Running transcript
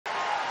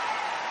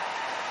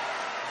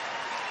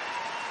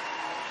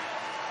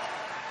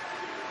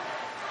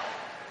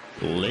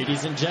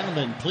Ladies and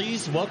gentlemen,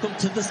 please welcome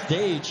to the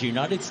stage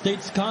United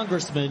States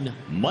Congressman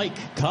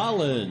Mike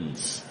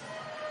Collins.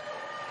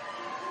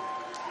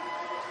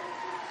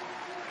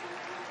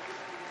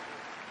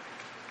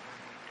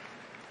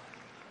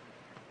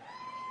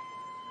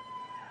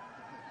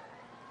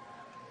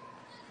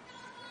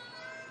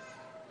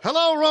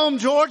 Hello, Rome,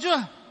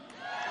 Georgia.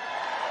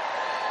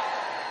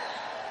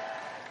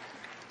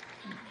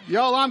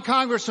 Y'all, I'm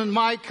Congressman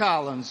Mike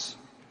Collins.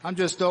 I'm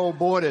just the old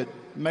boy that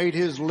made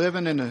his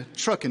living in the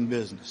trucking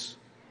business.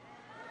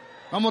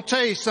 I'm going to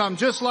tell you something.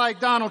 Just like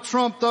Donald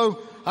Trump, though,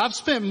 I've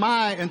spent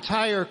my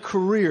entire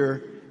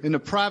career in the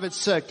private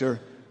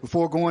sector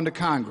before going to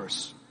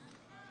Congress.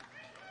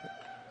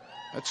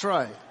 That's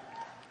right.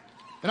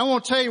 And I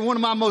want to tell you one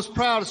of my most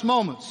proudest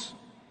moments.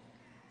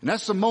 And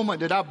that's the moment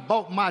that I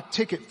bought my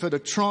ticket for the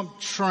Trump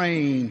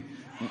train.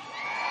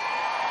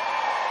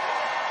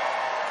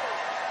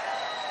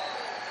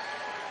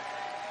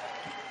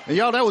 And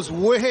y'all, that was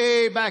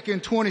way back in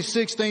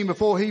 2016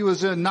 before he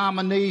was a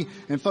nominee.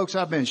 And folks,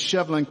 I've been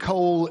shoveling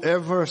coal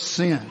ever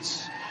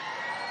since.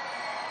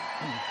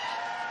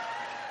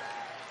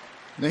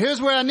 Now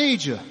here's where I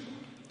need you.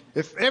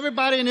 If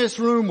everybody in this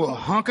room will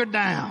hunker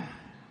down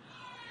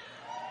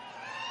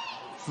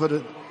for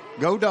the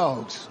Go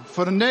Dogs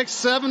for the next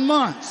 7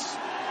 months.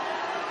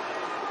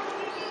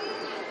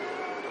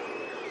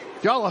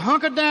 Y'all will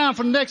hunker down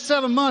for the next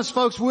 7 months,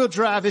 folks. We'll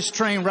drive this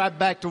train right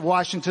back to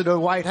Washington, to the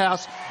White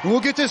House, and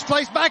we'll get this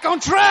place back on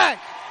track.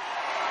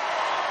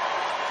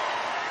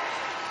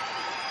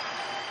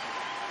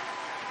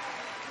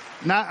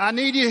 Now, I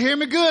need you to hear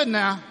me good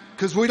now,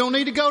 because we don't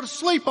need to go to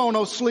sleep on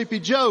those Sleepy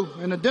Joe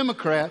and the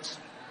Democrats.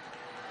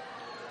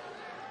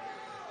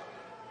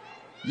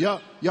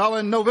 Y'all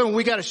in November,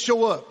 we got to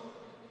show up.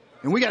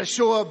 And we got to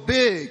show up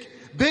big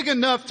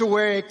enough to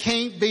where it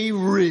can't be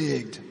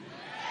rigged.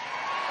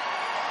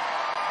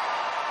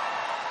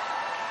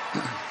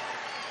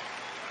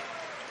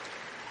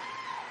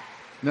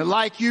 Now,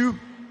 like you,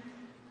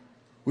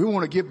 we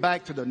want to get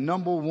back to the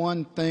number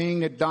one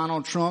thing that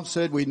Donald Trump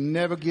said we'd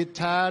never get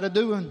tired of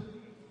doing.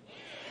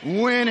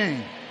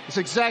 Winning. That's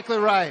exactly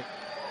right.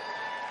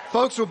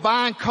 Folks were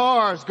buying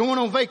cars, going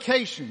on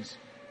vacations,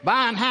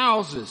 buying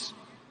houses.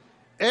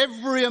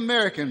 Every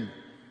American,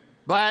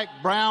 black,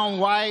 brown,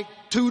 white,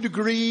 2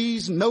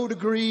 degrees, no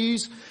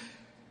degrees.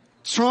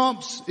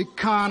 Trump's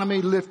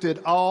economy lifted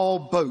all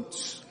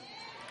boats.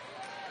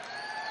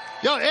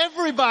 Yo,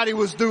 everybody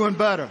was doing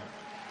better.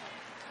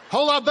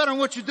 Whole lot better than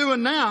what you're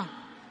doing now.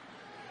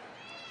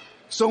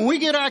 So when we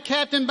get our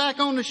captain back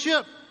on the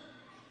ship,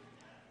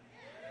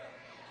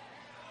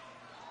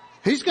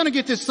 he's going to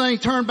get this thing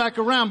turned back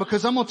around,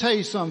 because I'm going to tell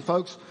you something,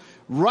 folks.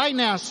 Right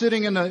now,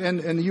 sitting in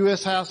the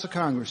U.S. House of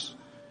Congress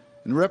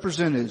and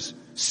Representatives,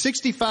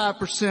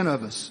 65%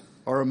 of us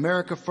are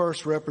America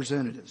First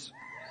representatives.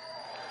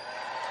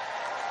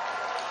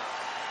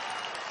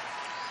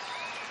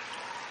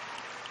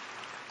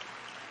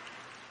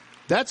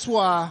 That's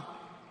why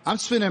I'm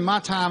spending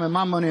my time and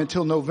my money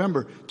until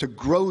November to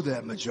grow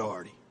that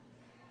majority.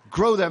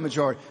 Grow that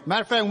majority.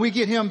 Matter of fact, when we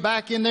get him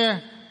back in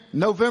there,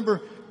 November,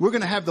 we're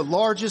going to have the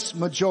largest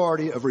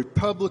majority of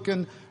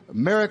Republican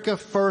America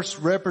First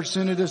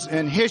representatives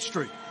in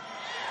history.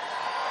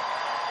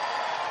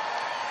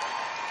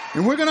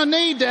 And we're going to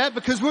need that,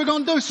 because we're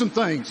going to do some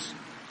things.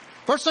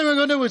 First thing we're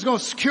going to do is going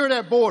to secure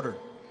that border.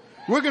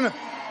 We're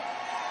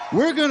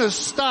going to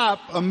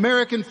stop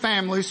American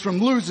families from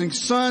losing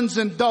sons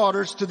and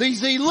daughters to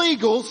these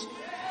illegals.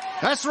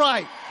 That's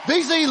right.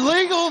 These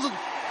illegal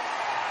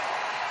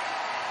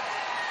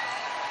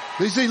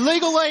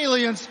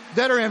aliens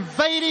that are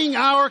invading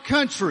our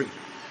country.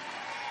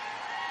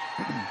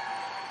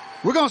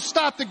 We're going to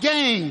stop the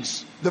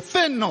gangs, the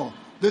fentanyl,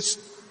 this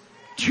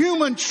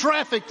human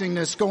trafficking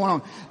that's going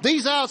on.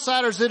 These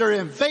outsiders that are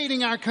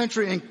invading our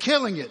country and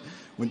killing it.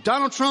 When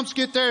Donald Trump's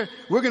get there,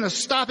 we're going to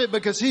stop it,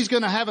 because he's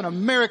going to have an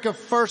America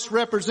First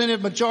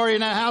representative majority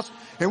in that House,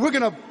 and we're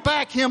going to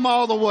back him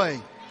all the way.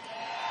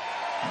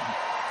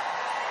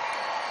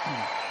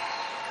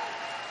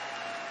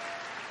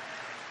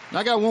 Now,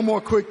 I got one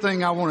more quick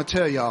thing I want to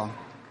tell y'all.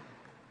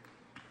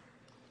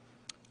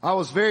 I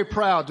was very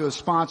proud to have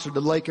sponsored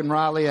the Laken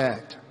Riley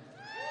Act.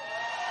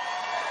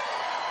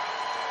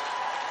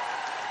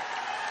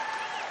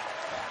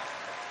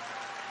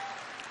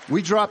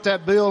 We dropped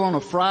that bill on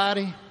a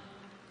Friday,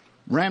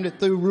 rammed it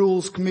through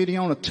Rules Committee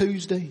on a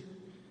Tuesday,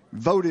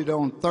 voted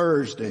on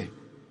Thursday,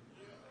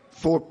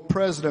 before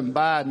President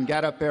Biden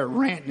got up there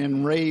ranting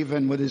and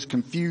raving with his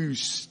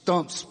confused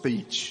stump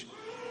speech.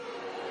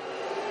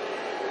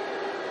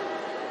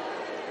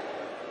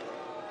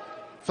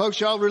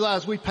 Folks, y'all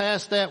realize we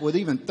passed that with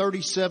even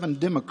 37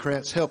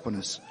 Democrats helping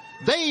us.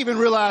 They even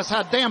realize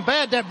how damn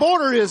bad that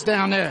border is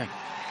down there.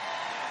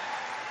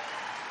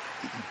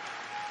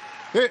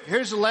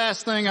 Here's the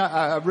last thing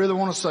I really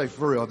want to say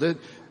for real.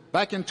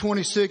 Back in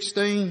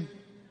 2016,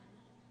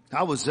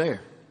 I was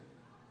there.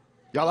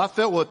 Y'all, I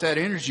felt what that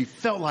energy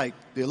felt like,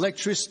 the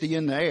electricity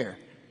in the air.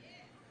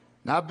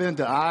 Now, I've been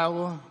to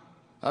Iowa.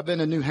 I've been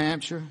to New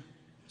Hampshire,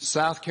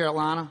 South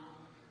Carolina.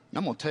 And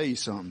I'm going to tell you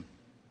something.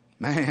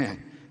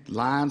 Man, the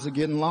lines are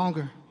getting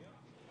longer.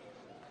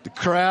 The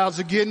crowds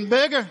are getting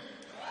bigger.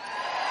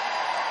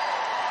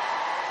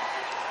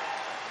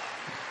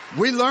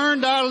 We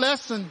learned our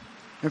lesson.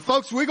 And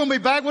folks, we're going to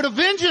be back with a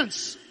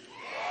vengeance.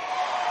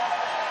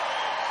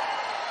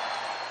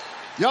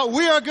 Y'all,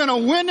 we are going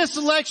to win this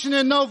election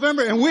in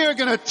November, and we are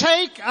going to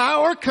take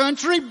our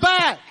country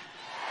back.